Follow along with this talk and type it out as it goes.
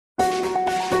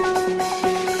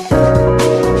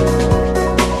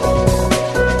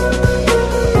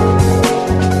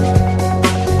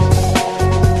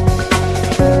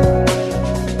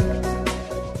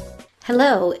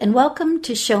Hello, and welcome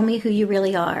to Show Me Who You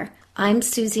Really Are. I'm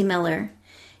Susie Miller.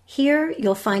 Here,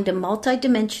 you'll find a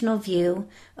multidimensional view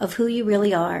of who you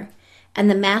really are and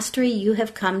the mastery you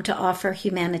have come to offer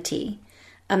humanity.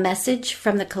 A message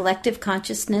from the collective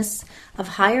consciousness of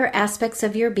higher aspects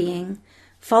of your being,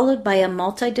 followed by a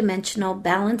multidimensional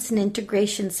balance and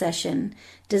integration session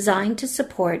designed to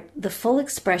support the full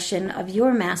expression of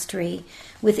your mastery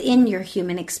within your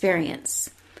human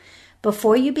experience.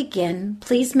 Before you begin,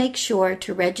 please make sure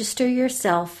to register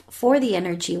yourself for the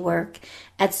energy work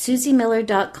at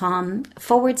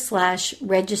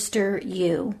susiemiller.com/register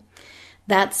you.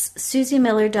 That's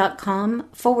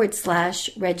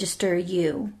susiemiller.com/register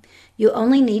you. You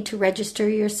only need to register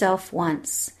yourself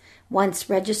once. Once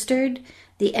registered,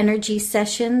 the energy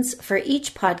sessions for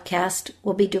each podcast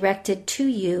will be directed to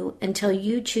you until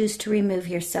you choose to remove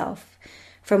yourself.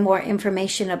 For more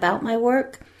information about my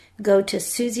work, go to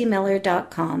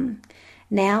susiemiller.com.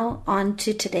 Now, on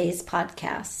to today's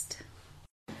podcast.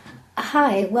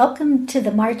 Hi, welcome to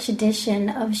the March edition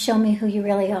of Show Me Who You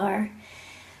Really Are.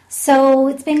 So,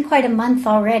 it's been quite a month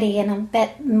already, and I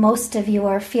bet most of you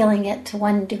are feeling it to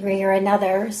one degree or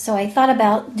another. So I thought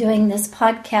about doing this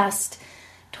podcast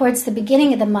towards the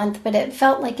beginning of the month, but it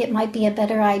felt like it might be a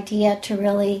better idea to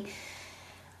really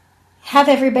have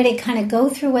everybody kind of go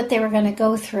through what they were going to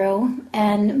go through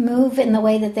and move in the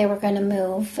way that they were going to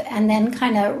move, and then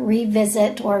kind of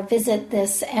revisit or visit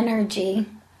this energy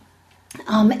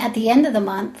at the end of the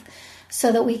month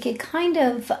so that we could kind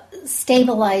of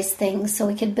stabilize things, so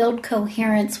we could build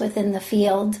coherence within the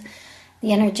field,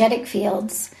 the energetic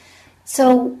fields.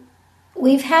 So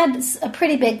we've had a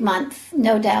pretty big month,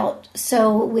 no doubt.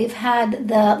 So we've had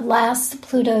the last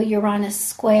Pluto-Uranus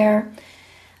square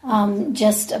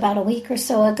just about a week or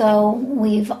so ago.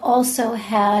 We've also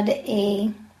had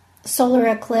a solar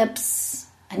eclipse,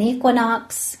 an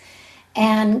equinox,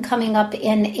 and coming up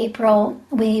in April,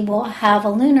 we will have a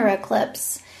lunar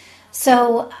eclipse.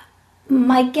 So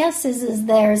my guess is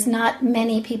there's not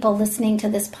many people listening to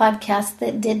this podcast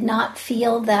that did not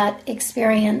feel that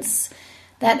experience,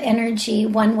 that energy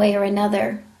one way or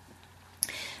another.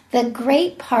 The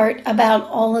great part about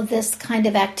all of this kind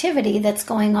of activity that's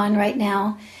going on right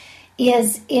now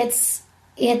is it's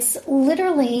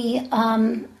literally,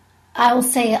 I will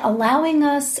say, allowing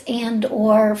us and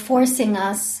or forcing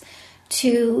us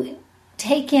to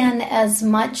take in as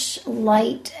much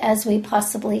light as we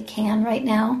possibly can right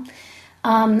now.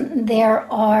 There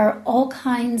are all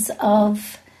kinds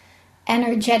of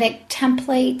energetic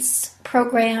templates,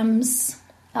 programs,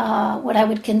 what I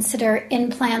would consider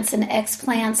implants and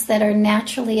explants that are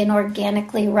naturally and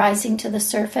organically rising to the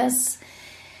surface.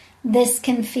 This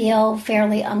can feel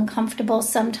fairly uncomfortable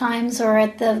sometimes, or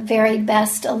at the very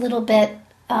best, a little bit,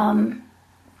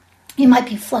 you might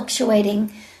be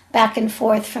fluctuating back and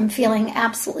forth from feeling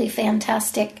absolutely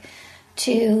fantastic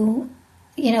to,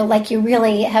 like you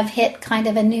really have hit kind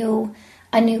of a new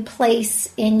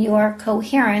place in your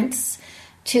coherence,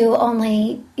 to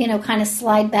only, kind of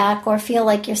slide back or feel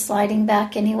like you're sliding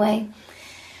back anyway.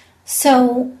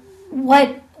 So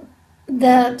what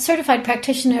the certified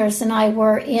practitioners and I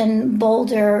were in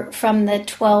Boulder from the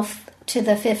 12th to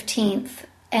the 15th.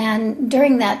 And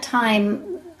during that time,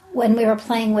 when we were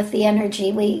playing with the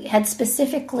energy, we had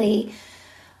specifically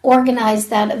organized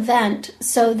that event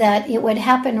so that it would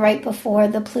happen right before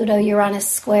the Pluto-Uranus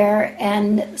square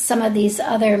and some of these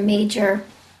other major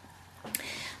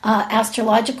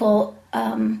astrological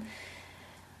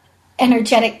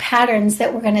energetic patterns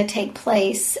that were going to take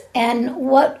place. And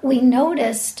what we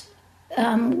noticed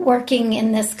working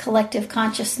in this collective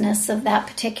consciousness of that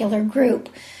particular group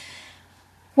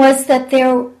was that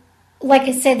there, like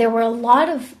I say, there were a lot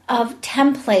of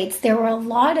templates, there were a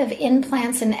lot of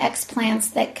implants and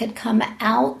explants that could come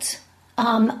out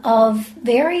of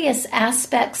various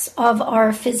aspects of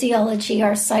our physiology,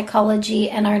 our psychology,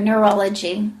 and our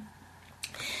neurology.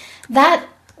 That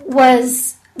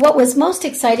was what was most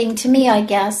exciting to me, I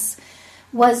guess,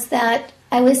 was that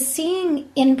I was seeing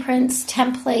imprints,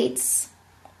 templates,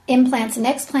 implants, and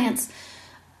explants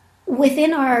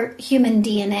within our human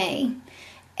DNA.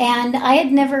 And I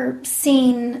had never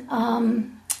seen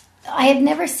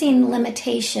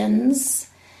limitations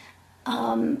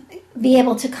be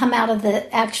able to come out of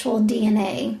the actual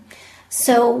DNA.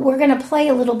 So we're going to play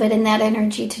a little bit in that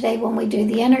energy today when we do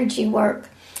the energy work.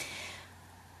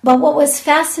 But what was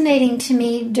fascinating to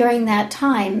me during that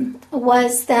time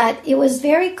was that it was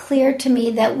very clear to me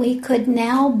that we could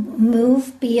now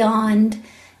move beyond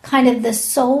kind of the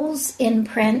soul's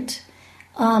imprint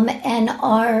and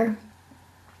our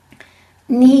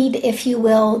need, if you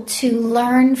will, to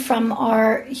learn from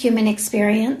our human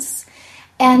experience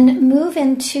and move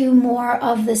into more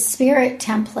of the spirit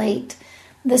template.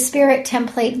 The spirit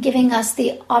template giving us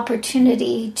the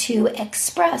opportunity to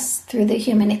express through the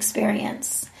human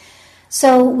experience.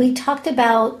 So we talked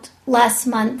about last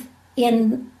month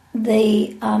in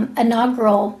the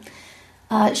inaugural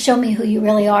Show Me Who You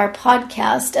Really Are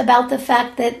podcast about the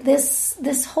fact that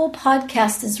this whole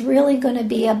podcast is really going to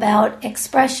be about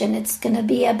expression. It's going to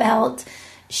be about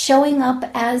showing up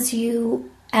as you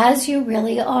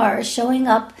really are, showing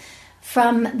up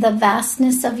from the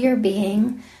vastness of your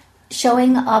being,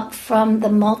 showing up from the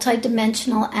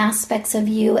multidimensional aspects of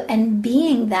you, and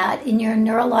being that in your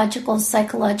neurological,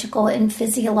 psychological, and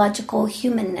physiological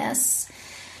humanness.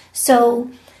 So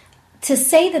to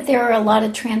say that there are a lot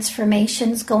of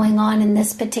transformations going on in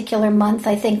this particular month,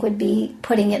 I think would be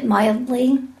putting it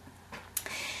mildly.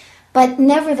 But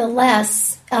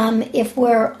nevertheless, if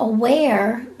we're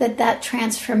aware that that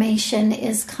transformation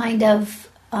is kind of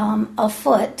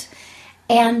afoot,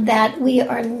 and that we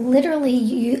are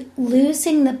literally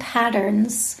losing the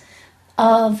patterns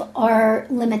of our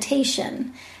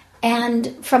limitation.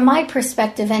 And from my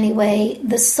perspective anyway,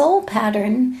 the soul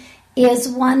pattern is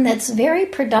one that's very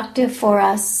productive for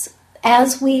us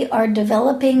as we are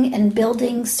developing and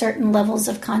building certain levels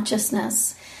of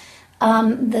consciousness.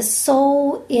 The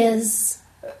soul is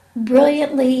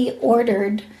brilliantly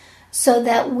ordered so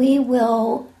that we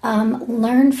will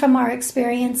learn from our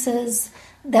experiences,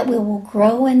 that we will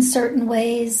grow in certain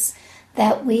ways,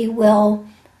 that we will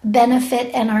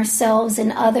benefit and ourselves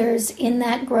and others in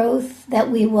that growth,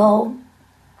 that we will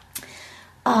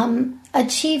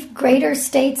achieve greater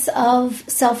states of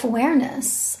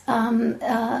self-awareness,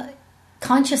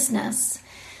 consciousness.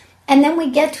 And then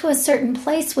we get to a certain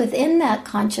place within that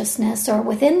consciousness or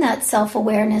within that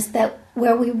self-awareness that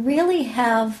where we really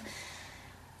have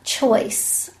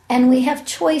choice. And we have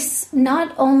choice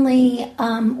not only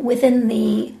within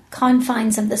the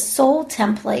confines of the soul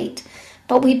template,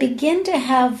 but we begin to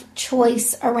have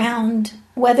choice around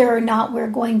whether or not we're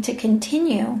going to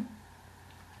continue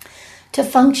to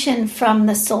function from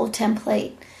the soul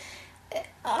template.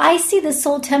 I see the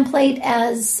soul template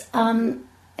as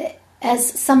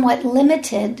somewhat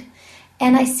limited,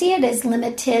 and I see it as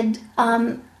limited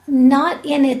not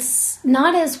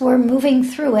as we're moving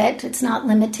through it. It's not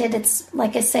limited. It's,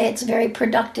 like I say, it's very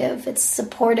productive. It's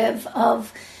supportive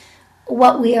of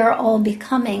what we are all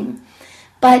becoming.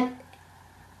 But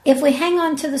if we hang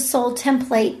on to the soul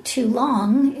template too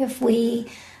long, if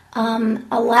we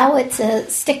allow it to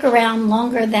stick around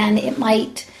longer than it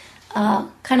might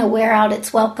kind of wear out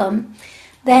its welcome,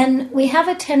 then we have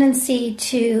a tendency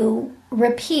to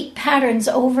repeat patterns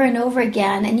over and over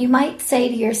again. And you might say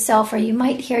to yourself, or you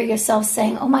might hear yourself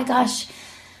saying, oh my gosh,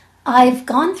 I've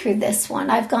gone through this one.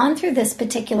 I've gone through this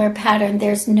particular pattern.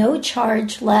 There's no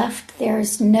charge left.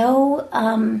 There's no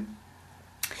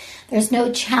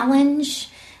challenge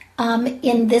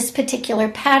in this particular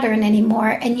pattern anymore.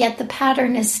 And yet the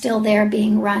pattern is still there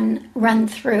being run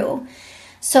through.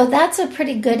 So that's a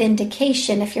pretty good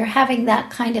indication, if you're having that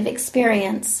kind of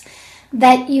experience,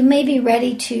 that you may be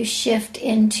ready to shift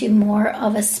into more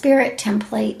of a spirit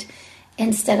template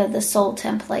instead of the soul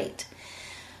template.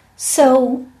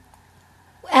 So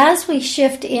as we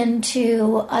shift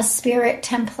into a spirit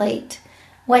template,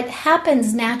 what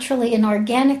happens naturally and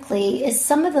organically is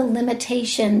some of the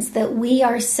limitations that we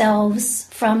ourselves,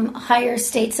 from higher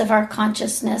states of our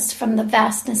consciousness, from the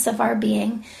vastness of our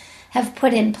being, have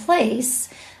put in place.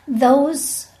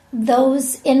 Those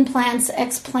implants,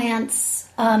 explants,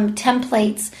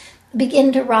 templates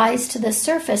begin to rise to the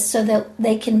surface so that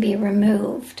they can be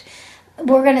removed.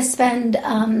 We're going to spend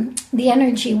the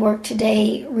energy work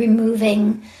today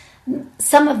removing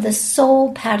some of the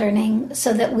soul patterning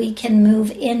so that we can move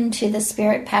into the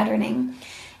spirit patterning.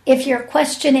 If you're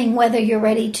questioning whether you're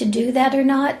ready to do that or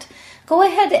not, go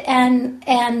ahead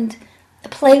and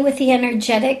play with the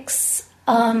energetics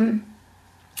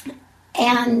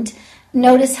and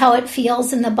notice how it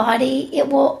feels in the body. It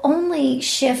will only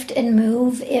shift and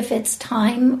move if it's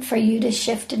time for you to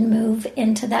shift and move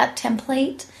into that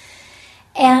template.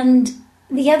 And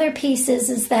the other piece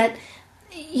is that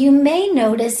you may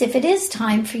notice, if it is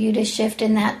time for you to shift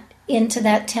into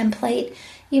that template,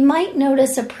 you might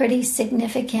notice a pretty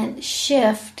significant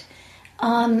shift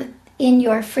in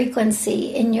your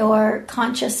frequency, in your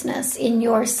consciousness, in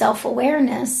your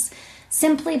self-awareness,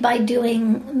 simply by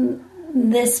doing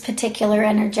this particular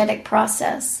energetic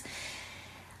process.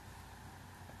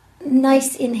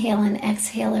 Nice inhale and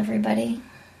exhale, everybody.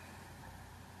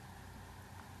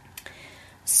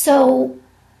 So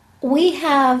we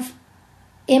have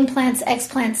implants,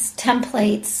 explants,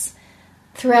 templates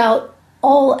throughout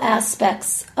all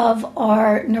aspects of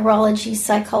our neurology,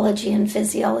 psychology, and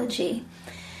physiology.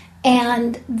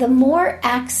 And the more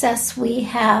access we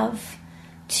have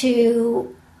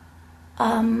to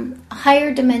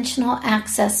higher dimensional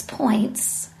access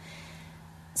points,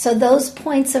 so those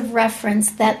points of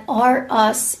reference that are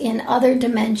us in other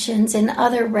dimensions, in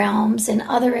other realms, in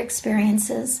other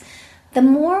experiences, the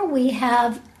more we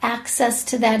have access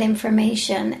to that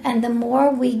information and the more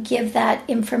we give that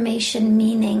information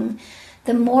meaning,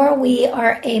 the more we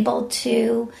are able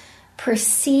to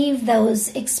perceive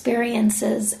those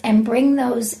experiences and bring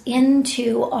those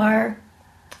into our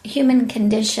human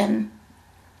condition,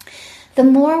 the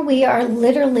more we are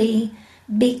literally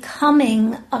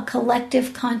becoming a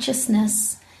collective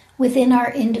consciousness within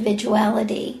our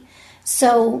individuality.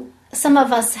 So some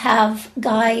of us have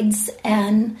guides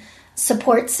and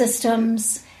support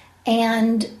systems,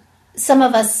 and some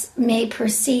of us may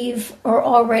perceive or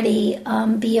already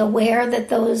be aware that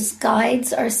those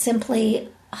guides are simply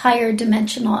higher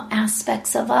dimensional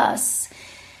aspects of us.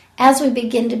 As we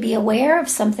begin to be aware of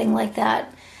something like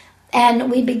that,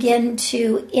 and we begin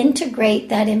to integrate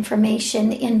that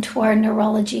information into our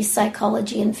neurology,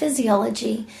 psychology, and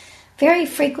physiology, very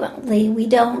frequently we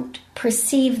don't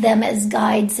perceive them as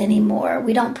guides anymore.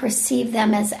 We don't perceive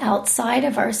them as outside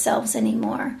of ourselves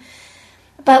anymore.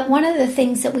 But one of the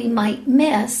things that we might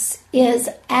miss is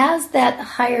as that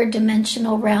higher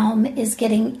dimensional realm is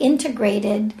getting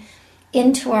integrated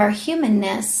into our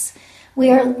humanness,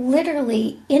 we are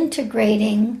literally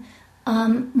integrating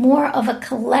more of a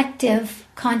collective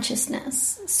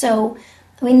consciousness. So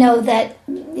we know that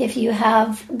if you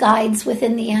have guides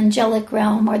within the angelic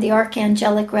realm or the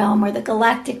archangelic realm or the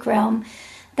galactic realm,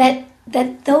 that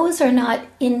those are not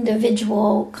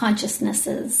individual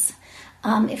consciousnesses,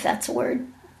 if that's a word.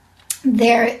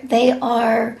 They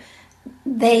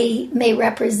may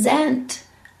represent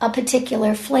a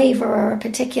particular flavor or a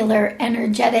particular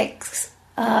energetic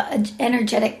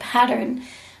pattern,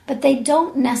 but they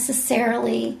don't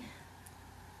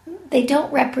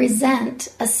represent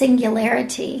a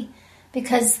singularity,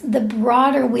 because the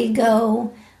broader we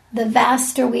go, the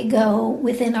vaster we go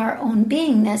within our own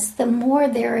beingness, the more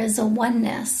there is a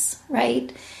oneness,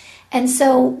 right? And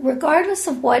so regardless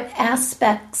of what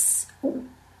aspects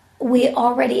we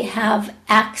already have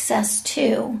access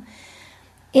to,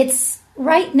 it's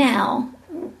right now,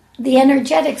 the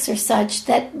energetics are such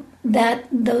that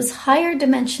those higher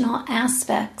dimensional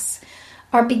aspects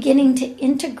are beginning to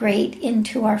integrate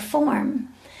into our form.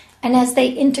 And as they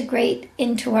integrate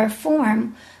into our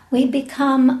form, we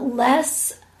become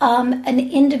less an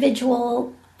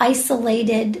individual,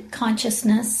 isolated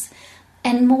consciousness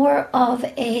and more of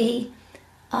a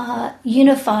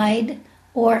unified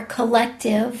or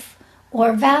collective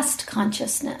or vast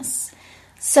consciousness.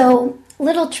 So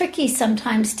little tricky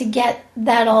sometimes to get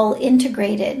that all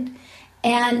integrated.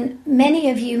 And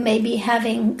many of you may be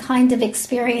having kind of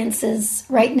experiences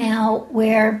right now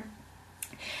where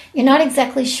you're not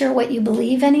exactly sure what you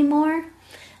believe anymore.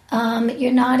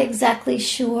 You're not exactly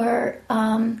sure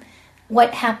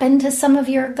what happened to some of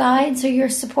your guides or your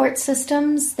support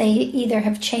systems. They either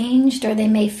have changed or they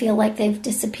may feel like they've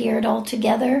disappeared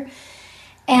altogether.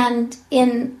 And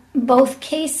in both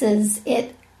cases,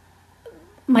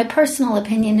 my personal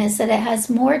opinion is that it has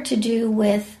more to do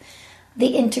with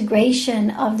the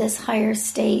integration of this higher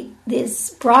state, this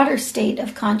broader state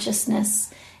of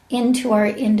consciousness into our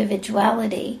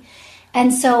individuality.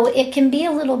 And so it can be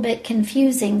a little bit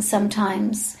confusing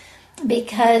sometimes,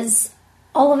 because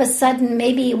all of a sudden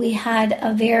maybe we had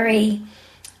a very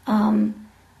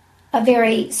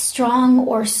strong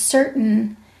or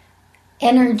certain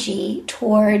energy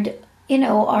toward,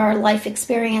 our life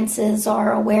experiences,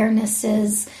 our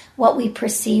awarenesses, what we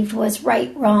perceived was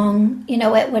right, wrong,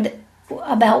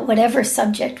 about whatever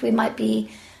subject we might be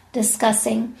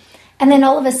discussing. And then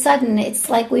all of a sudden, it's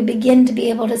like we begin to be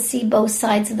able to see both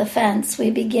sides of the fence.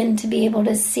 We begin to be able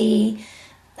to see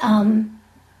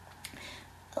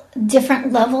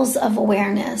different levels of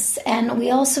awareness. And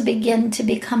we also begin to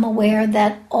become aware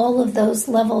that all of those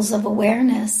levels of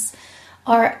awareness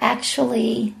are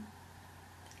actually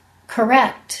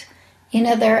correct.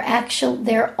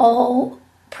 They're all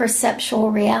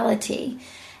perceptual reality.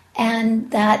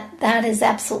 And that is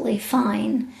absolutely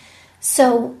fine.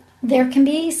 So there can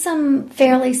be some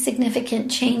fairly significant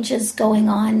changes going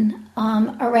on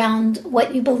around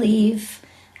what you believe,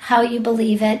 how you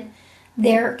believe it.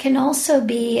 There can also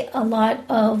be a lot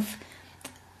of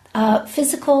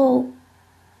physical,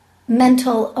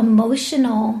 mental,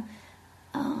 emotional,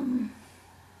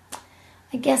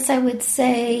 I guess I would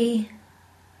say,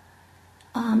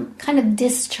 kind of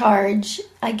discharge,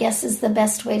 I guess is the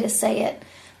best way to say it.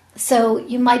 So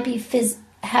you might be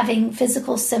having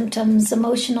physical symptoms,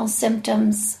 emotional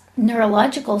symptoms,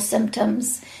 neurological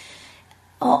symptoms.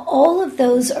 All of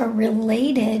those are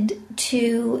related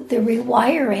to the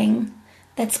rewiring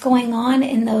that's going on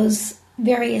in those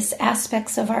various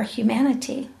aspects of our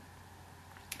humanity.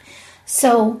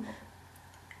 So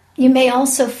you may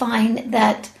also find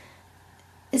that,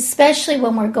 especially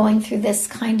when we're going through this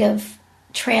kind of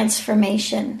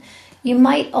transformation, you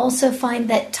might also find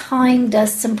that time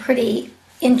does some pretty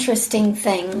interesting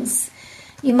things.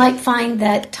 You might find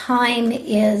that time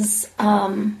is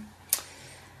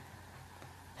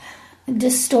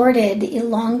distorted,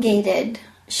 elongated,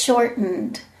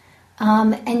 shortened,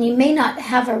 and you may not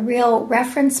have a real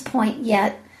reference point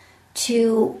yet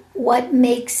to what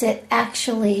makes it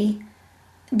actually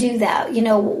do that.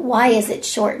 Why is it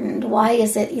shortened? Why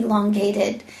is it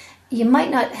elongated? You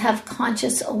might not have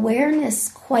conscious awareness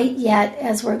quite yet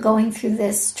as we're going through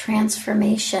this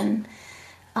transformation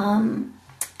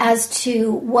as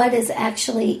to what is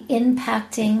actually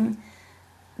impacting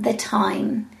the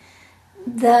time.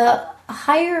 The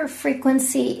higher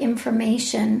frequency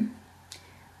information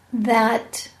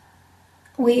that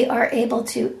we are able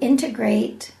to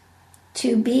integrate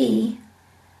to be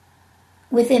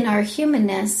within our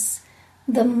humanness,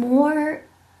 the more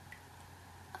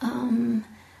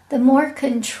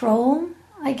control,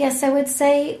 I guess I would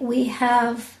say, we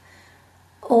have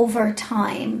over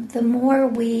time. The more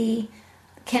we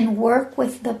can work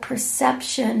with the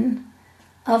perception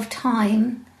of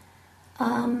time,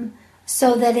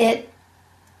 so that it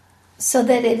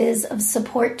is of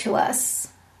support to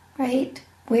us, right?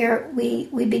 Where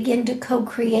we begin to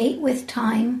co-create with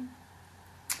time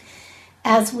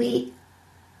as we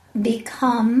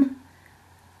become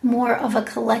more of a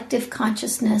collective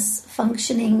consciousness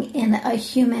functioning in a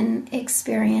human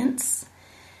experience.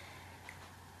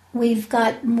 We've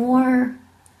got more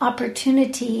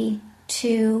opportunity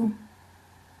to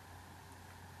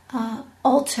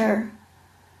alter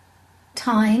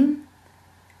time,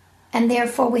 and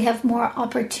therefore we have more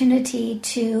opportunity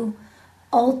to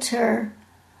alter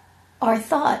our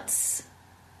thoughts,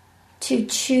 to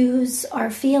choose our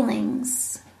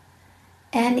feelings,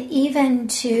 and even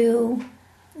to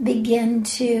begin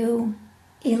to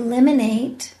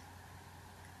eliminate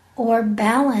or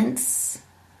balance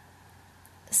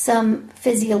some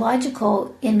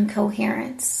physiological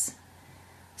incoherence.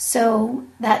 So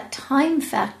that time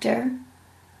factor,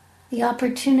 the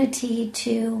opportunity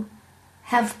to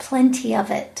have plenty of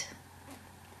it,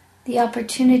 the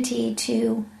opportunity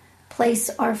to place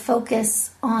our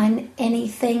focus on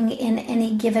anything in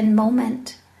any given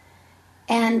moment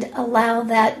and allow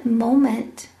that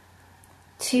moment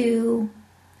to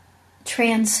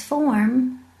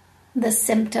transform the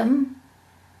symptom,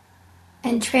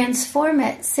 and transform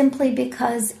it simply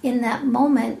because in that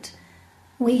moment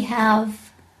we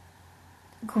have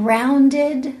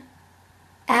grounded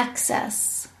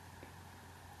access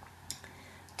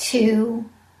to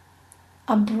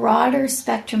a broader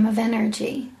spectrum of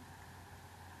energy.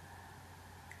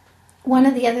 One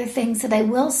of the other things that I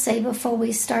will say before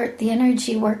we start the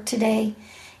energy work today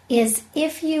is,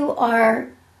 if you are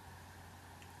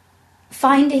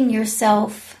finding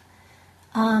yourself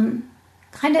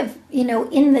kind of,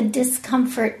 in the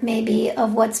discomfort maybe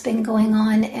of what's been going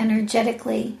on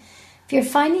energetically, if you're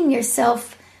finding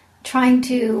yourself trying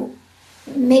to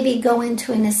maybe go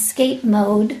into an escape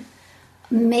mode,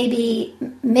 maybe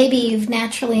you've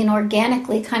naturally and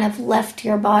organically kind of left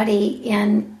your body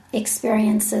in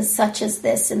experiences such as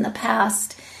this in the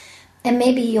past, and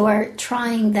maybe you're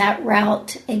trying that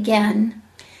route again.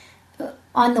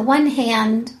 On the one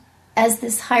hand, as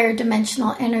this higher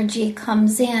dimensional energy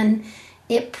comes in,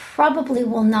 it probably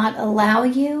will not allow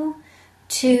you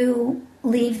to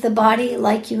leave the body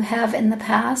like you have in the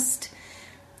past.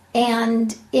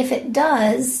 And if it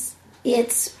does,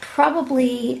 it's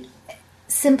probably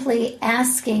simply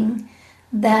asking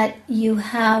that you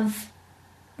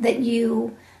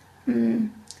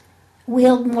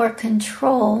wield more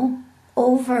control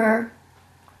over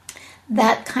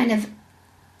that kind of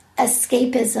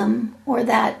escapism or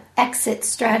that exit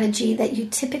strategy that you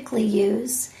typically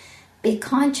use. Be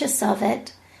conscious of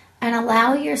it and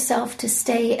allow yourself to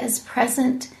stay as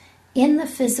present in the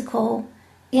physical,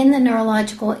 in the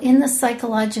neurological, in the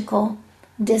psychological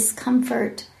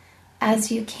discomfort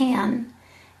as you can.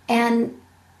 And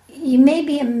you may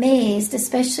be amazed,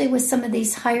 especially with some of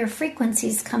these higher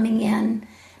frequencies coming in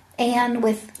and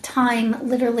with time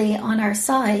literally on our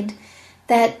side,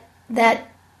 that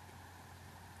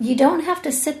you don't have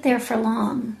to sit there for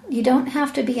long. You don't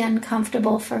have to be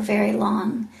uncomfortable for very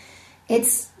long.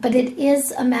 But it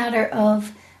is a matter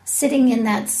of sitting in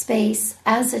that space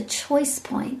as a choice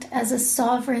point, as a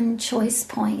sovereign choice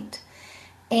point,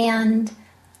 and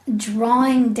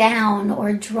drawing down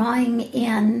or drawing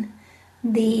in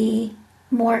the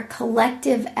more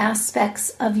collective aspects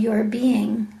of your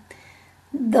being.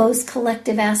 Those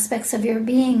collective aspects of your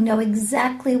being know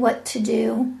exactly what to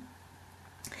do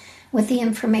with the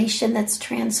information that's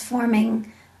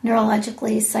transforming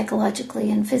neurologically,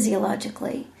 psychologically, and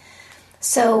physiologically.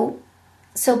 So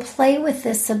play with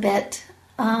this a bit.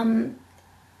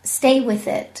 Stay with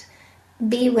it.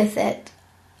 Be with it.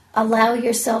 Allow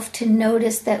yourself to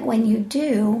notice that when you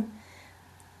do,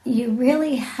 you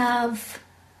really have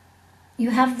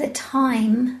the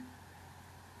time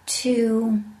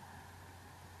to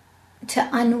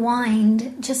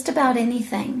unwind just about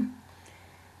anything.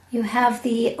 You have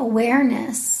the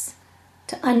awareness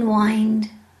to unwind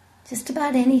just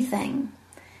about anything.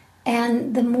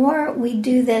 And the more we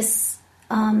do this,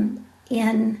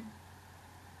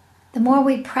 the more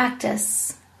we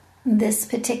practice this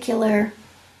particular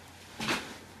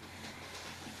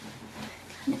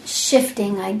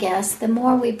shifting, I guess, the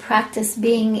more we practice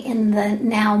being in the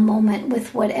now moment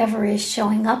with whatever is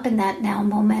showing up in that now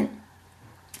moment,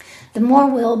 the more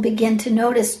we'll begin to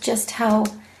notice just how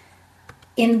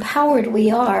empowered we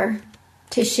are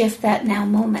to shift that now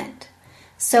moment.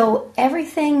 So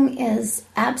everything is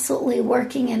absolutely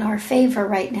working in our favor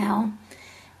right now.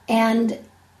 And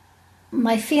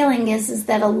my feeling is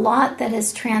that a lot that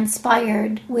has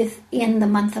transpired within the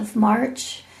month of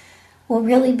March will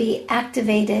really be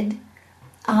activated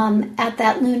at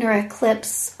that lunar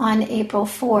eclipse on April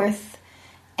 4th.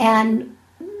 And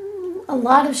a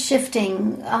lot of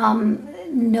shifting,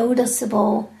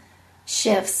 noticeable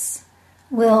shifts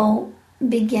will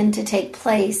begin to take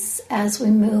place as we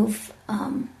move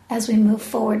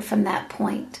forward from that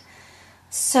point.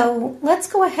 So let's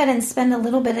go ahead and spend a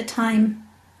little bit of time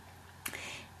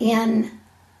in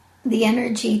the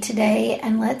energy today,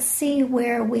 and let's see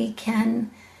where we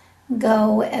can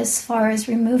go as far as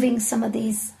removing some of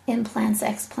these implants,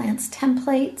 explants,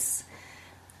 templates,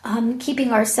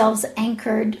 keeping ourselves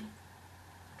anchored,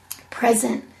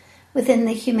 present within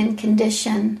the human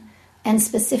condition, and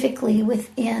specifically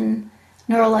within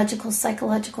neurological,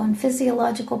 psychological, and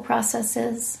physiological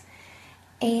processes,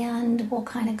 and we'll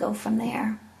kind of go from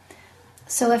there.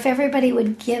 So if everybody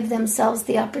would give themselves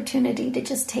the opportunity to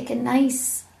just take a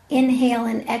nice inhale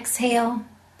and exhale,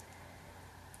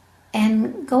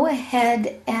 and go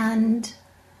ahead and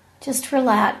just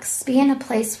relax. Be in a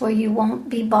place where you won't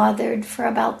be bothered for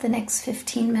about the next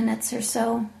 15 minutes or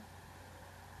so.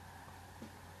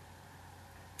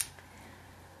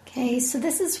 Okay, so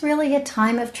this is really a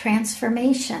time of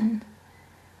transformation.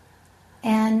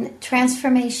 And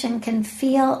transformation can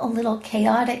feel a little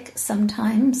chaotic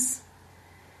sometimes.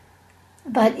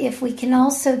 But if we can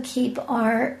also keep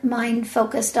our mind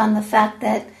focused on the fact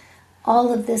that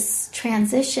all of this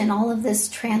transition, all of this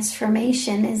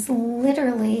transformation is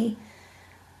literally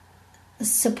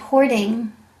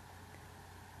supporting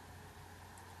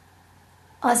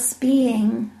us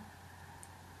being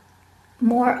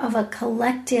more of a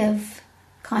collective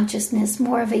consciousness,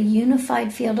 more of a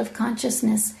unified field of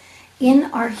consciousness in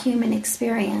our human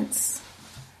experience,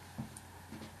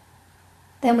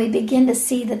 then we begin to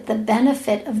see that the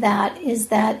benefit of that is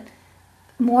that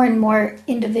more and more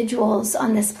individuals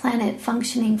on this planet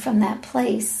functioning from that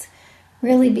place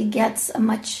really begets a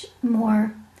much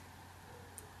more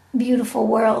beautiful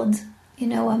world,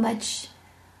 a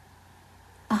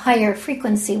higher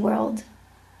frequency world.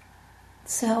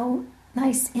 So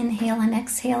nice inhale and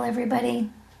exhale,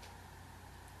 everybody.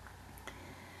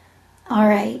 All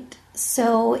right,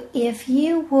 so if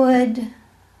you would,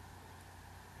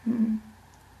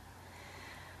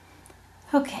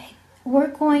 okay. We're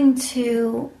going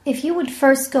to, if you would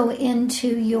first go into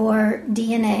your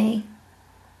DNA,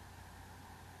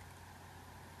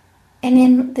 and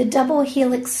in the double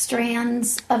helix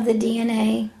strands of the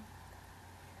DNA,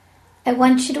 I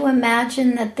want you to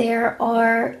imagine that there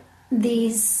are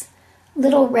these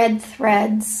little red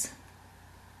threads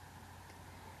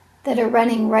that are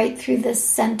running right through the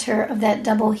center of that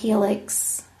double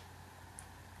helix.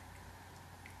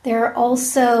 There are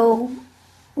also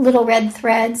little red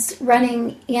threads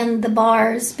running in the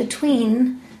bars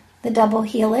between the double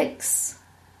helix.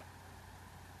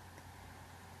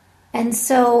 And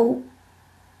so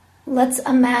let's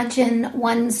imagine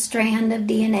one strand of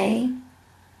DNA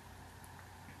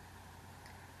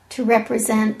to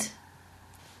represent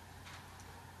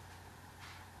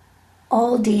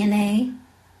all DNA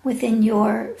within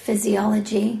your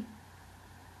physiology.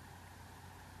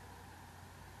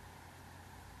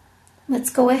 Let's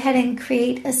go ahead and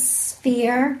create a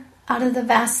sphere out of the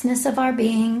vastness of our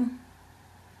being,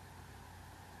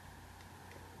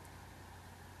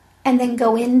 and then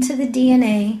go into the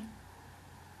DNA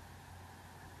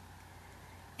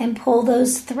and pull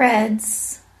those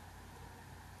threads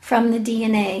from the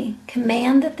DNA.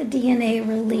 Command that the DNA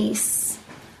release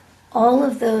all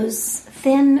of those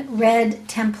thin red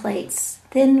templates,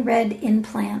 thin red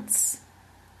implants.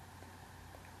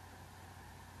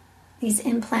 These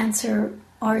implants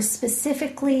are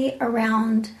specifically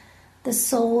around the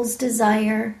soul's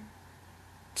desire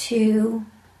to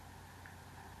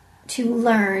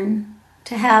learn,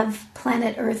 to have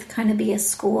planet Earth kind of be a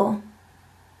school.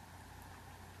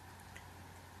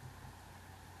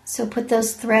 So put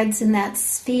those threads in that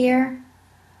sphere.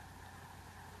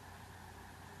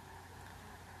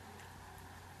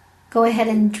 Go ahead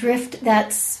and drift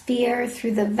that sphere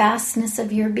through the vastness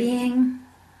of your being.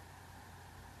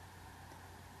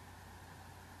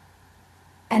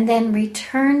 And then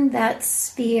return that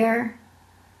sphere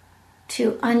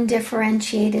to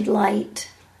undifferentiated light.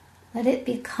 Let it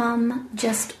become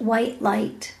just white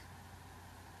light,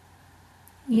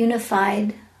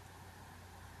 unified,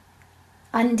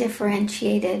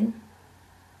 undifferentiated.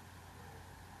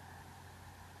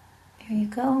 There you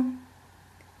go.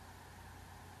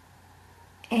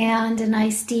 And a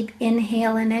nice deep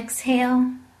inhale and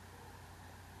exhale.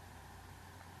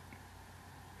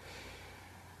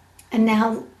 And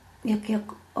now, it's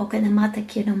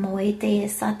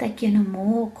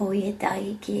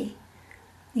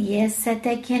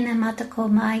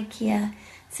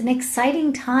an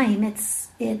exciting time.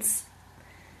 It's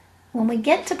when we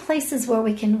get to places where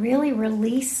we can really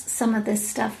release some of this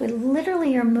stuff, we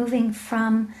literally are moving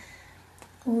from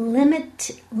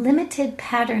limited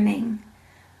patterning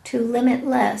to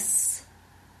limitless.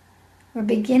 We're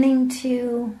beginning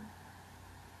to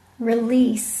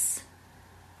release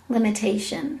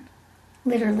limitation,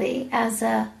 literally as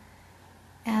a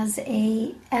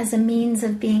means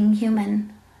of being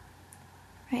human,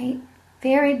 right?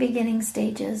 Very beginning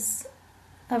stages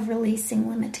of releasing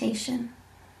limitation.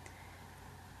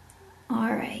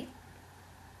 All right.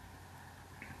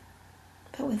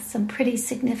 But with some pretty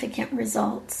significant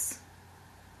results.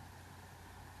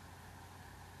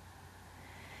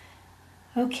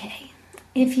 Okay.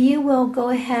 If you will go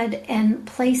ahead and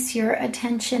place your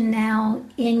attention now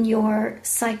in your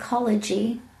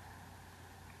psychology,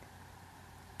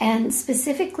 and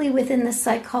specifically within the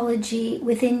psychology,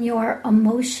 within your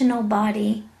emotional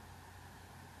body.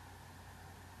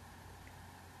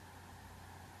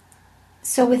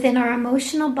 So within our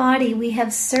emotional body, we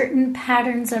have certain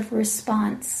patterns of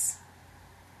response.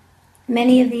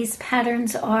 Many of these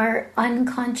patterns are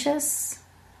unconscious.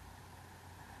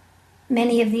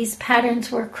 Many of these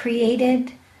patterns were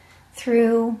created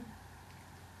through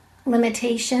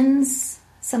limitations,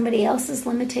 somebody else's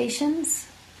limitations,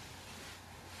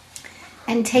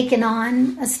 and taken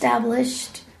on,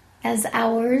 established as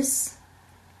ours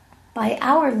by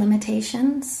our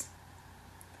limitations.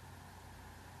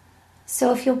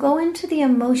 So if you'll go into the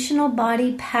emotional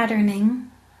body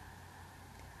patterning,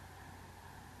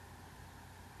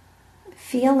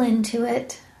 feel into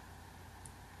it,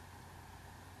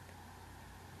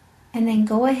 and then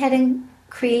go ahead and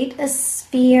create a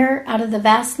sphere out of the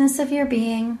vastness of your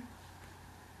being.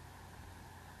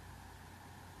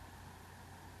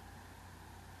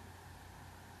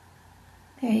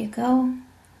 There you go.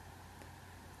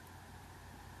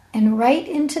 And right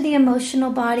into the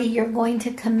emotional body, you're going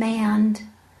to command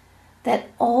that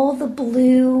all the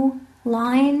blue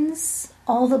lines,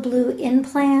 all the blue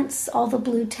implants, all the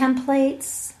blue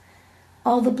templates,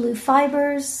 all the blue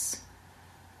fibers,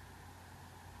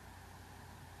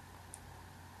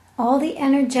 all the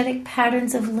energetic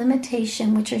patterns of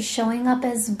limitation which are showing up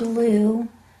as blue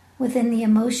within the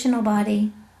emotional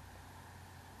body,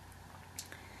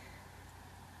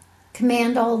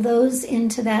 command all those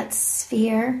into that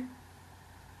sphere.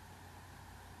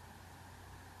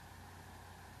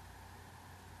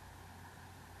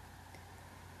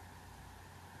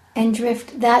 And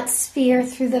drift that sphere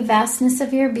through the vastness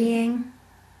of your being.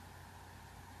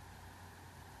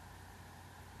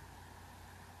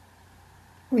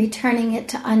 Returning it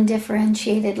to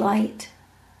undifferentiated light.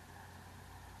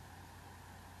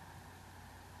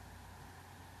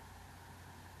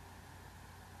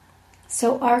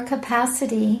 So our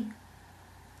capacity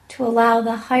to allow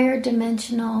the higher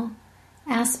dimensional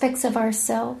aspects of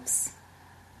ourselves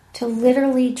to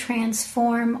literally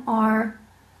transform our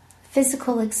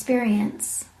physical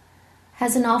experience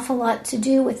has an awful lot to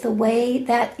do with the way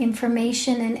that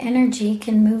information and energy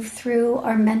can move through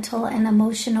our mental and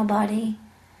emotional body.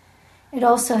 It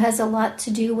also has a lot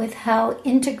to do with how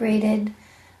integrated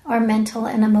our mental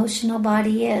and emotional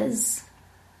body is.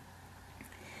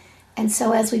 And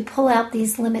so as we pull out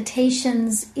these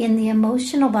limitations in the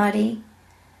emotional body,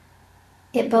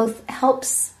 it both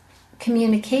helps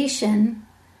communication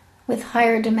with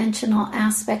higher dimensional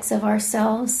aspects of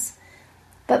ourselves,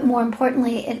 but more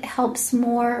importantly, it helps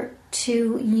more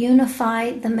to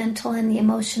unify the mental and the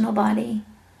emotional body.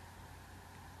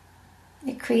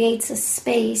 It creates a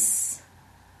space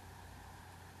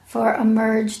for a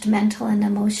merged mental and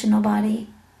emotional body.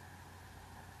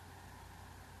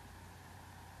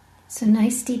 So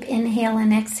nice deep inhale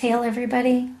and exhale,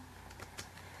 everybody.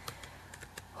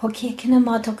 Hoki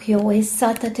kinama tokyo e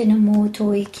satate no mo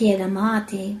to I kiera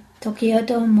mate. Tokyo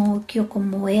do mo kyoko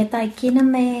mo e tai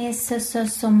kiname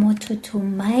so mo tutu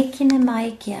mai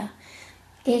kinamai kia.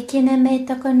 E kiname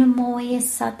toko no mo e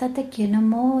satate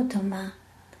kinamo toma.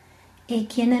 E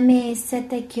kiname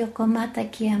sete kyoko mata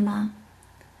kiama.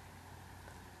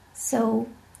 So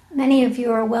many of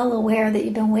you are well aware that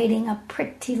you've been waiting a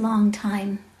pretty long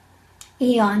time,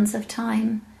 eons of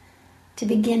time, to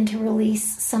begin to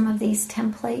release some of these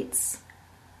templates.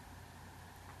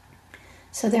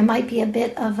 So there might be a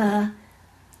bit of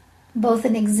both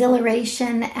an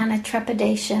exhilaration and a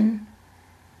trepidation,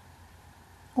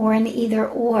 or an either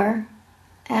or,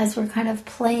 as we're kind of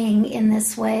playing in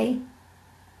this way.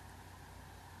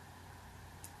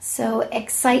 So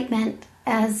excitement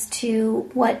as to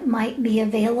what might be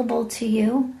available to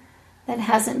you that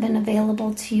hasn't been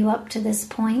available to you up to this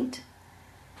point.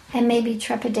 And maybe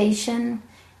trepidation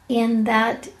in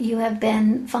that you have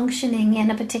been functioning in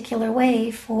a particular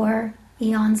way for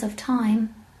eons of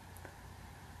time.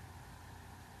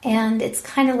 And it's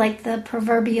kind of like the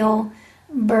proverbial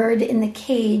bird in the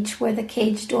cage, where the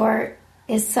cage door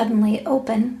is suddenly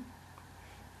open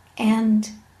and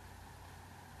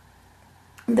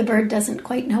the bird doesn't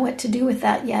quite know what to do with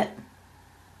that yet.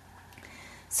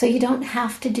 So you don't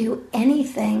have to do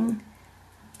anything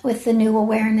with the new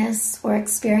awareness or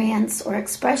experience or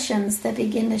expressions that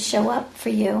begin to show up for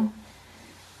you,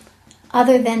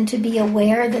 other than to be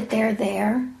aware that they're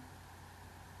there,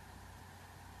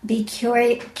 be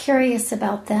curious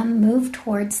about them, move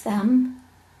towards them,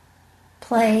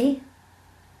 play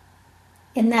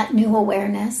in that new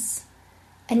awareness,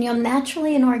 and you'll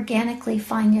naturally and organically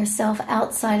find yourself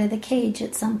outside of the cage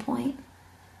at some point.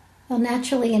 You'll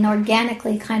naturally and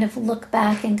organically kind of look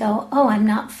back and go, oh, I'm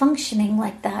not functioning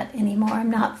like that anymore. I'm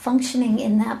not functioning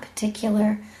in that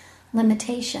particular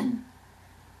limitation.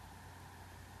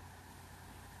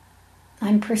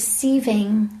 I'm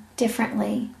perceiving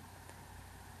differently.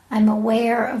 I'm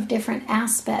aware of different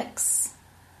aspects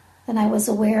than I was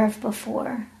aware of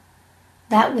before.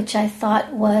 That which I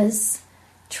thought was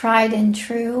tried and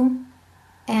true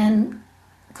and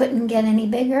couldn't get any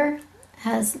bigger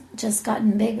has just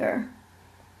gotten bigger.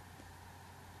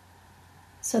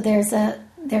 So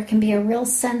there can be a real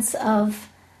sense of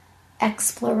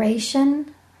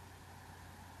exploration,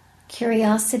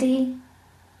 curiosity,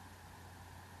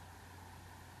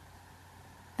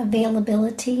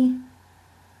 availability,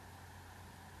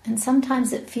 and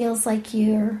sometimes it feels like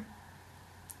you're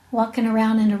walking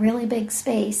around in a really big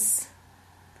space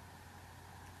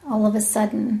all of a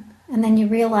sudden, and then you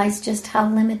realize just how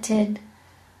limited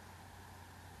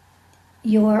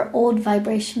your old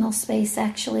vibrational space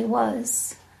actually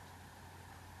was.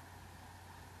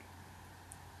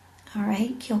 All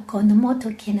right, kyoko no moto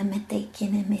kinamete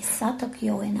kineme sato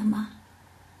kyo enama.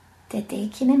 Tete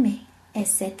kineme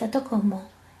eseta tokomo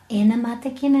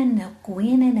enamata kinana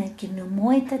kuinena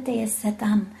kinumoita te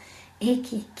esetam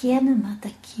eki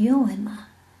kinamata kyoema.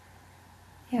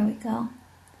 Here we go.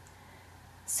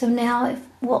 So now if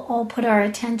we'll all put our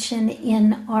attention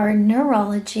in our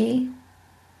neurology.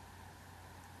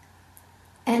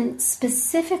 And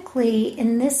specifically,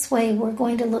 in this way, we're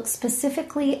going to look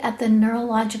specifically at the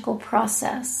neurological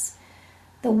process,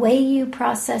 the way you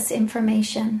process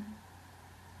information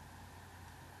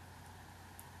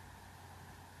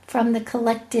from the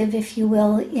collective, if you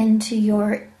will, into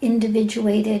your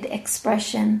individuated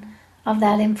expression of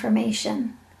that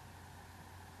information.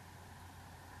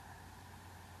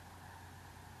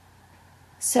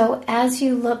 So as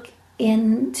you look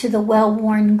into the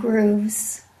well-worn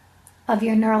grooves of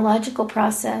your neurological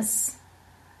process,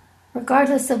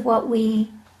 regardless of what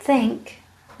we think,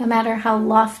 no matter how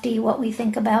lofty what we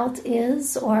think about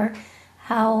is or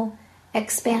how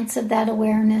expansive that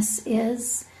awareness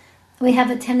is, we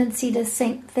have a tendency to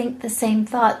think the same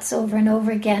thoughts over and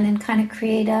over again and kind of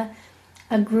create a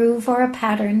groove or a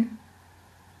pattern.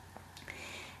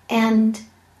 And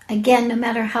again, no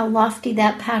matter how lofty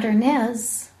that pattern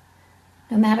is,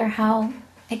 no matter how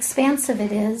expansive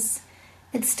it is,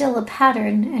 it's still a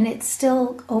pattern, and it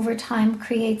still over time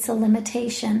creates a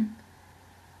limitation.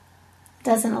 It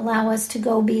doesn't allow us to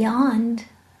go beyond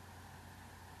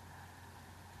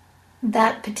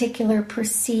that particular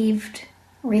perceived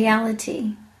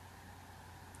reality.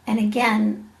 And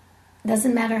again, it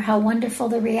doesn't matter how wonderful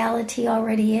the reality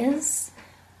already is,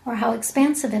 or how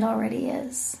expansive it already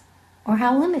is, or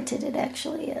how limited it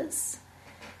actually is.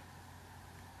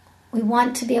 We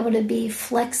want to be able to be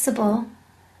flexible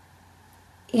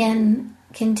in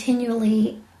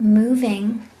continually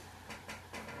moving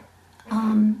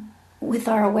with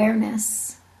our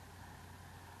awareness,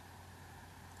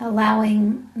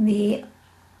 allowing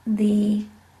the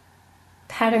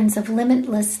patterns of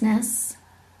limitlessness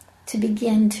to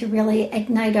begin to really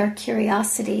ignite our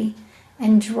curiosity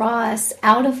and draw us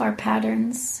out of our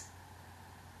patterns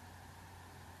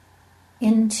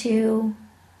into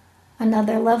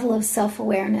another level of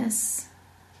self-awareness,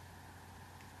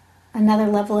 another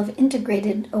level of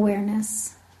integrated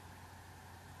awareness.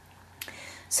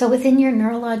 So within your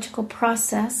neurological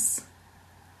process,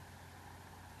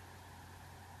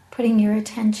 putting your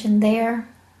attention there,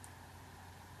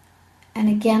 and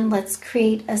again, let's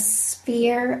create a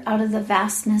sphere out of the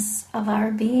vastness of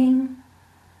our being.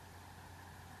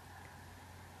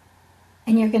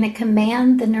 And you're going to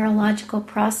command the neurological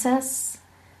process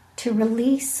to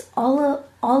release all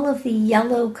of the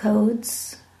yellow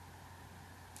codes,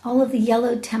 all of the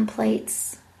yellow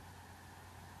templates,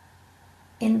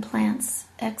 implants,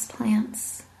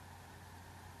 explants,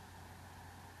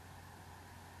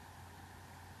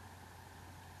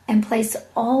 and place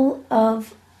all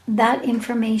of that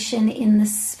information in the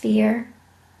sphere.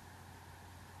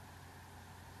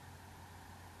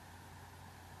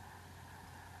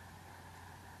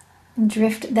 And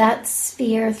drift that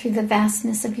sphere through the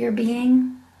vastness of your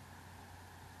being,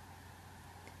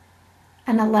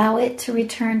 and allow it to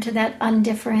return to that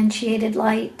undifferentiated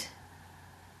light.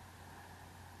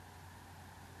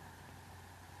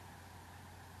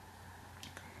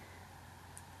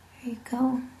 There you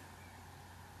go.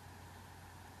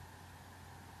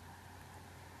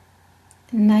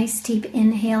 A nice deep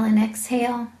inhale and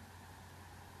exhale.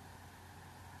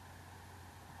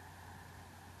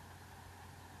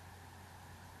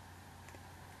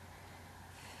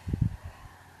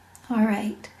 All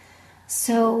right.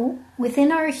 So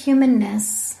within our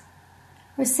humanness,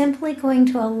 we're simply going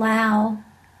to allow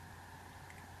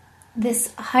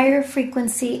this higher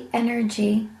frequency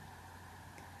energy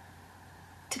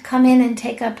to come in and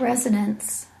take up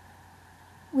resonance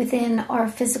within our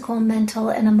physical, mental,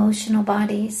 and emotional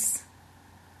bodies.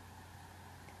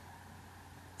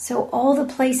 So all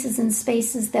the places and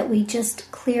spaces that we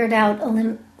just cleared out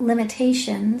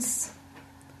limitations,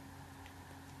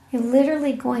 you're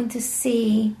literally going to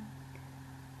see,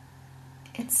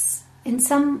 it's in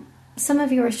some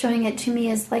of you are showing it to me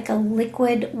as like a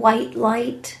liquid white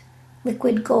light,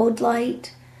 liquid gold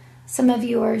light. Some of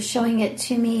you are showing it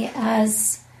to me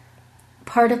as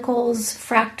particles,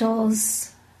 fractals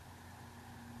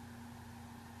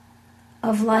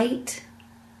of light.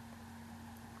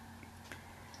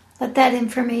 Let that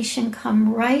information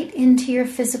come right into your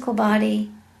physical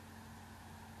body.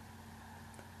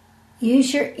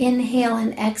 Use your inhale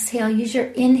and exhale. Use your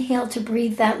inhale to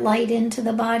breathe that light into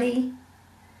the body.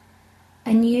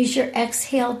 And use your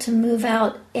exhale to move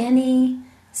out any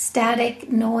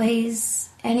static noise,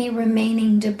 any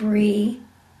remaining debris.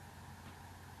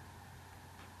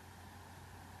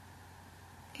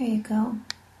 There you go.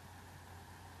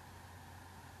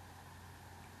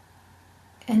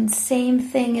 And same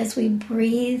thing as we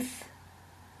breathe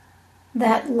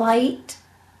that light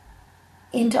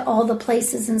into all the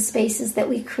places and spaces that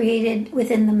we created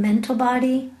within the mental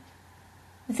body,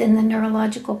 within the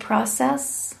neurological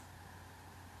process.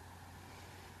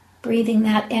 Breathing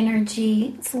that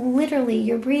energy, it's literally,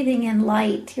 you're breathing in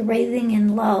light, you're breathing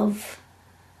in love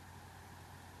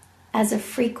as a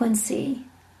frequency,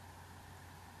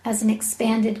 as an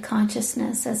expanded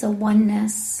consciousness, as a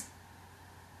oneness.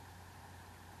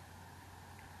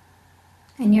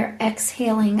 And you're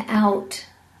exhaling out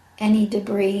any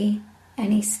debris,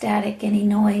 any static, any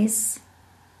noise.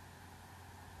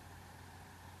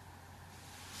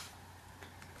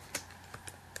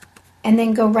 And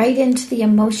then go right into the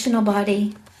emotional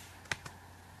body,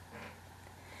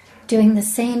 doing the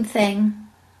same thing.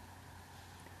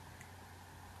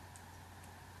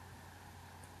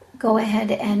 Go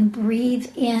ahead and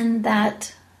breathe in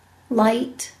that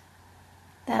light,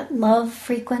 that love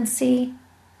frequency.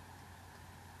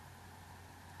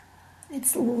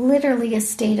 It's literally a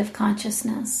state of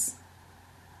consciousness.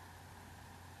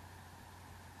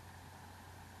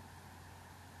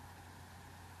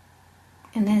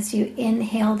 And as you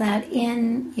inhale that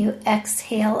in, you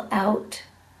exhale out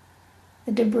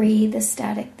the debris, the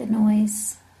static, the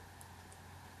noise.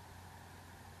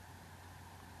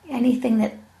 Anything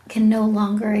that can no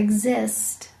longer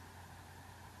exist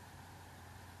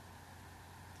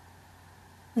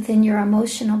within your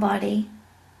emotional body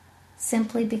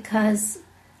simply because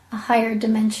a higher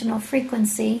dimensional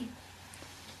frequency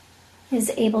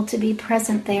is able to be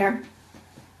present there.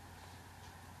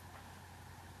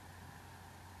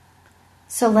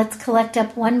 So let's collect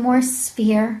up one more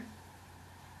sphere,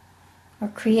 or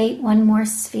create one more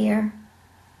sphere.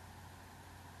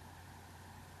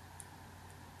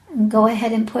 And go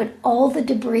ahead and put all the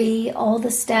debris, all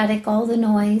the static, all the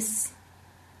noise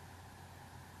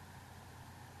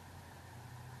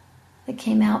that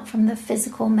came out from the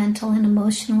physical, mental, and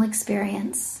emotional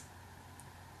experience.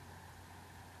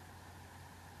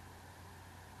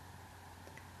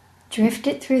 Drift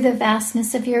it through the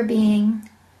vastness of your being,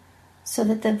 so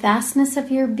that the vastness of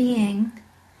your being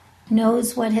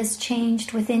knows what has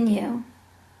changed within you.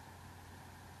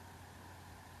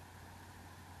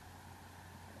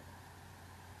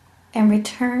 And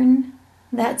return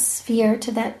that sphere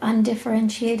to that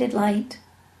undifferentiated light.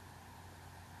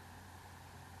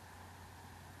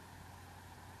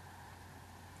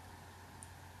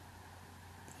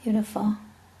 Beautiful.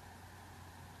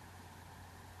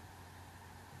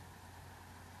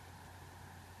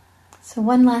 So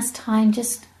one last time,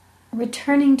 just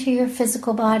returning to your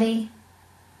physical body,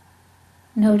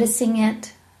 noticing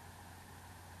it.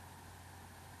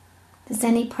 Does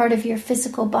any part of your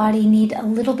physical body need a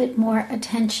little bit more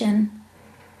attention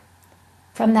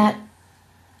from that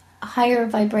higher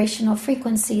vibrational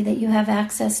frequency that you have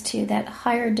access to, that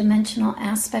higher dimensional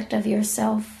aspect of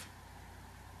yourself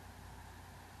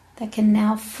that can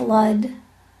now flood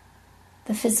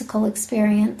the physical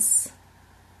experience?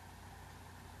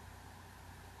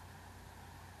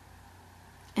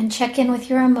 And check in with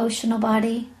your emotional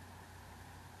body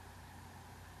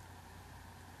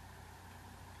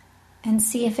and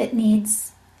see if it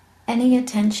needs any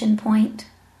attention point.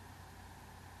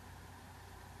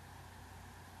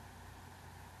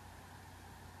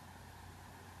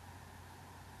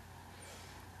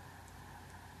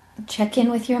 Check in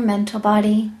with your mental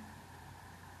body.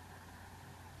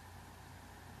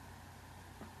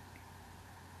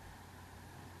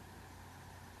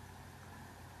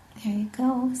 There you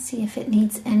go. See if it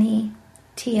needs any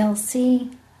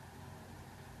TLC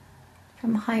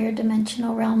from higher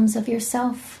dimensional realms of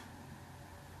yourself.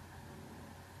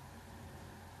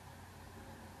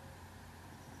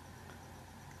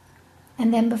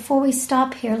 And then before we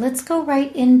stop here, let's go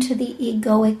right into the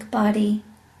egoic body.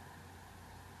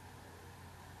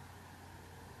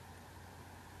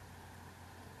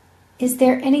 Is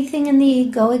there anything in the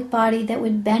egoic body that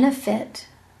would benefit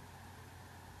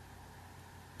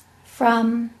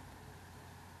from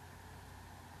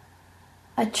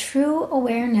a true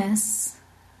awareness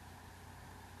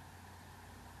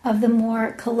of the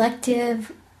more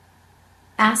collective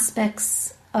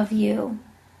aspects of you,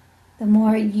 the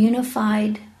more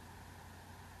unified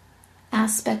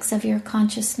aspects of your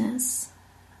consciousness?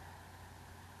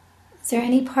 Is there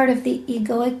any part of the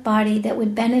egoic body that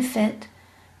would benefit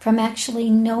from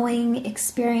actually knowing,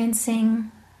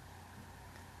 experiencing,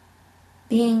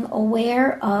 being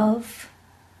aware of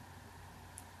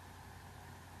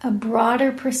a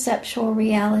broader perceptual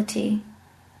reality?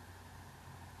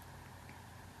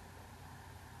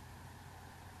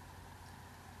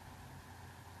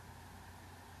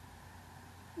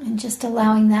 And just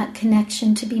allowing that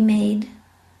connection to be made.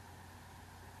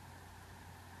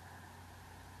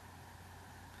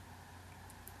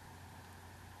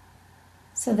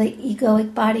 So the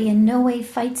egoic body in no way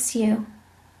fights you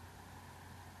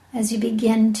as you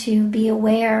begin to be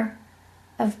aware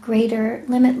of greater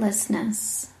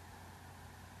limitlessness.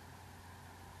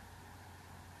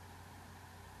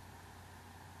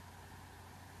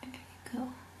 There you go.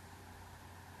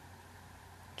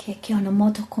 Ke kio no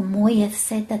moto ko moe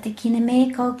se ta te kine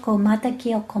me ko mata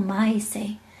ki o ko mai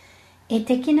se. E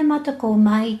te kine mata ko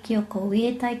mai ki o ko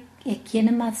ieta e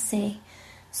kine ma se.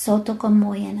 Soto ko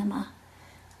moe nama.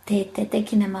 Te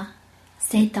kine ma.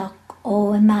 Se ta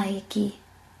o e mai ki.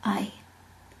 I.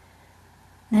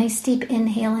 Nice deep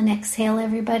inhale and exhale,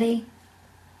 everybody.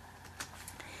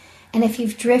 And if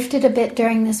you've drifted a bit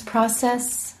during this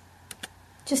process,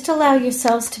 just allow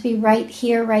yourselves to be right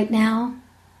here, right now.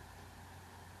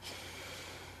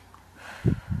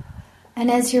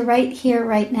 And as you're right here,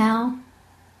 right now,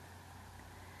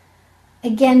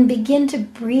 again, begin to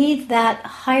breathe that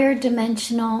higher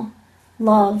dimensional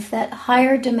love, that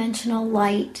higher dimensional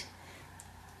light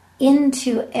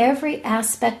into every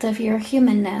aspect of your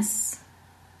humanness.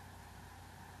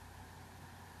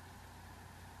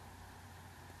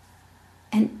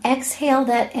 And exhale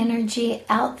that energy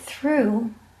out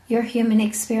through your human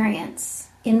experience.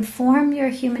 Inform your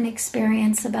human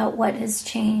experience about what has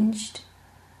changed.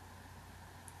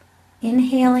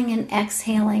 Inhaling and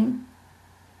exhaling.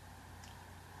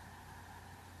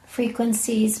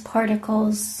 Frequencies,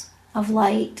 particles of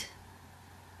light.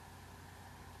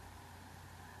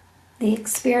 The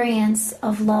experience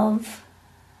of love.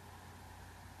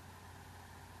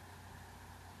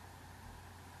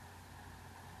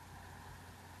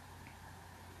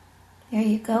 There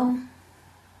you go.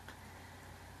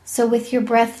 So with your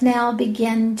breath now,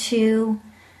 begin to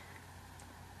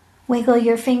wiggle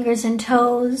your fingers and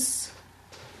toes.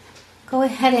 Go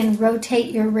ahead and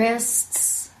rotate your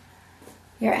wrists,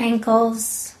 your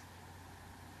ankles.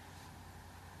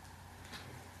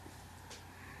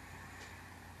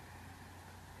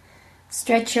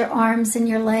 Stretch your arms and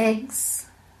your legs.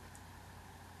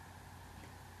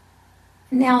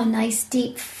 Now a nice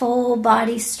deep full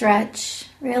body stretch.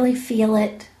 Really feel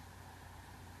it.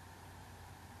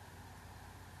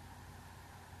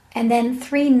 And then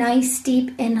 3 nice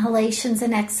deep inhalations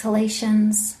and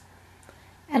exhalations.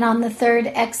 And on the third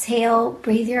exhale,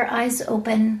 breathe your eyes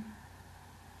open.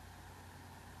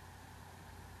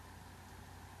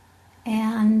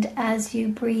 And as you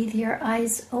breathe your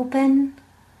eyes open,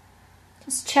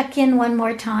 just check in one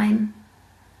more time.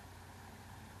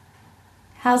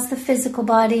 How's the physical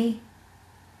body?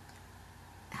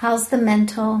 How's the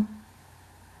mental?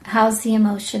 How's the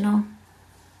emotional?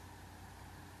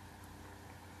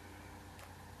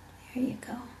 There you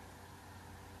go.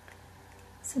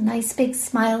 So nice big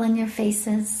smile on your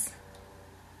faces.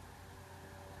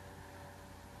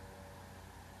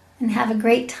 And have a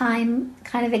great time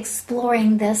kind of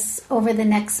exploring this over the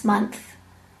next month.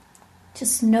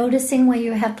 Just noticing where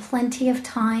you have plenty of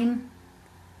time.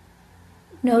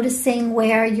 Noticing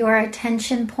where your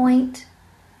attention point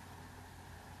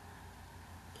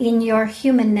in your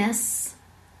humanness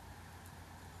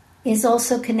is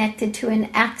also connected to an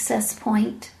access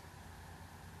point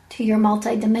to your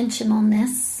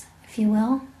multidimensionalness, if you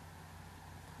will.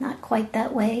 Not quite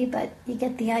that way, but you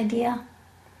get the idea.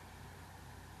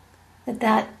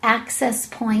 That access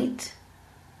point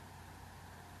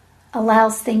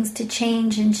allows things to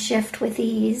change and shift with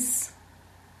ease.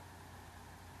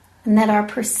 And that our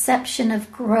perception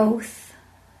of growth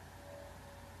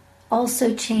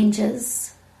also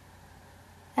changes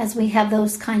as we have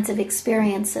those kinds of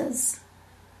experiences.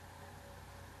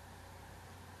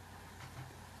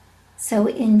 So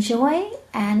enjoy,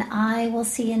 and I will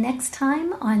see you next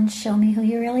time on Show Me Who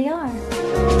You Really Are.